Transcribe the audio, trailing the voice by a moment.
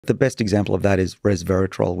The best example of that is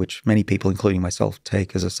Resveratrol, which many people, including myself,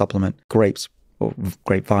 take as a supplement. Grapes or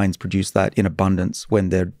grapevines produce that in abundance when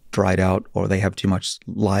they're dried out or they have too much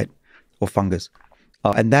light or fungus.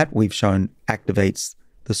 And that we've shown activates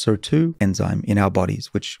the SIR2 enzyme in our bodies,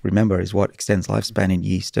 which, remember, is what extends lifespan in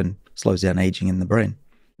yeast and slows down aging in the brain.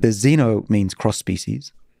 The xeno means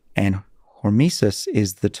cross-species, and hormesis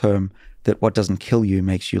is the term that what doesn't kill you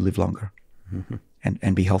makes you live longer.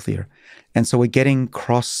 And be healthier. And so we're getting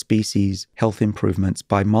cross-species health improvements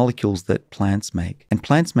by molecules that plants make. And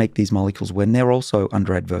plants make these molecules when they're also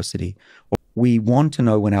under adversity. We want to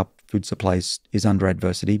know when our food supply is under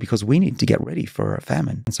adversity because we need to get ready for a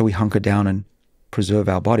famine. And so we hunker down and preserve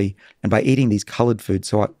our body. And by eating these colored foods,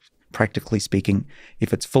 so practically speaking,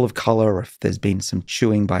 if it's full of color or if there's been some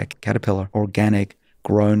chewing by a caterpillar, organic,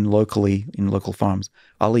 grown locally in local farms,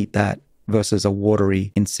 I'll eat that versus a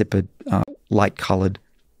watery, insipid, light-colored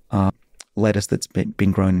lettuce that's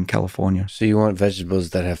been grown in California. So you want vegetables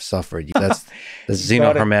that have suffered. That's the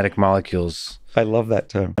xenohormetic molecules. I love that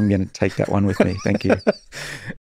term. I'm going to take that one with me. Thank you.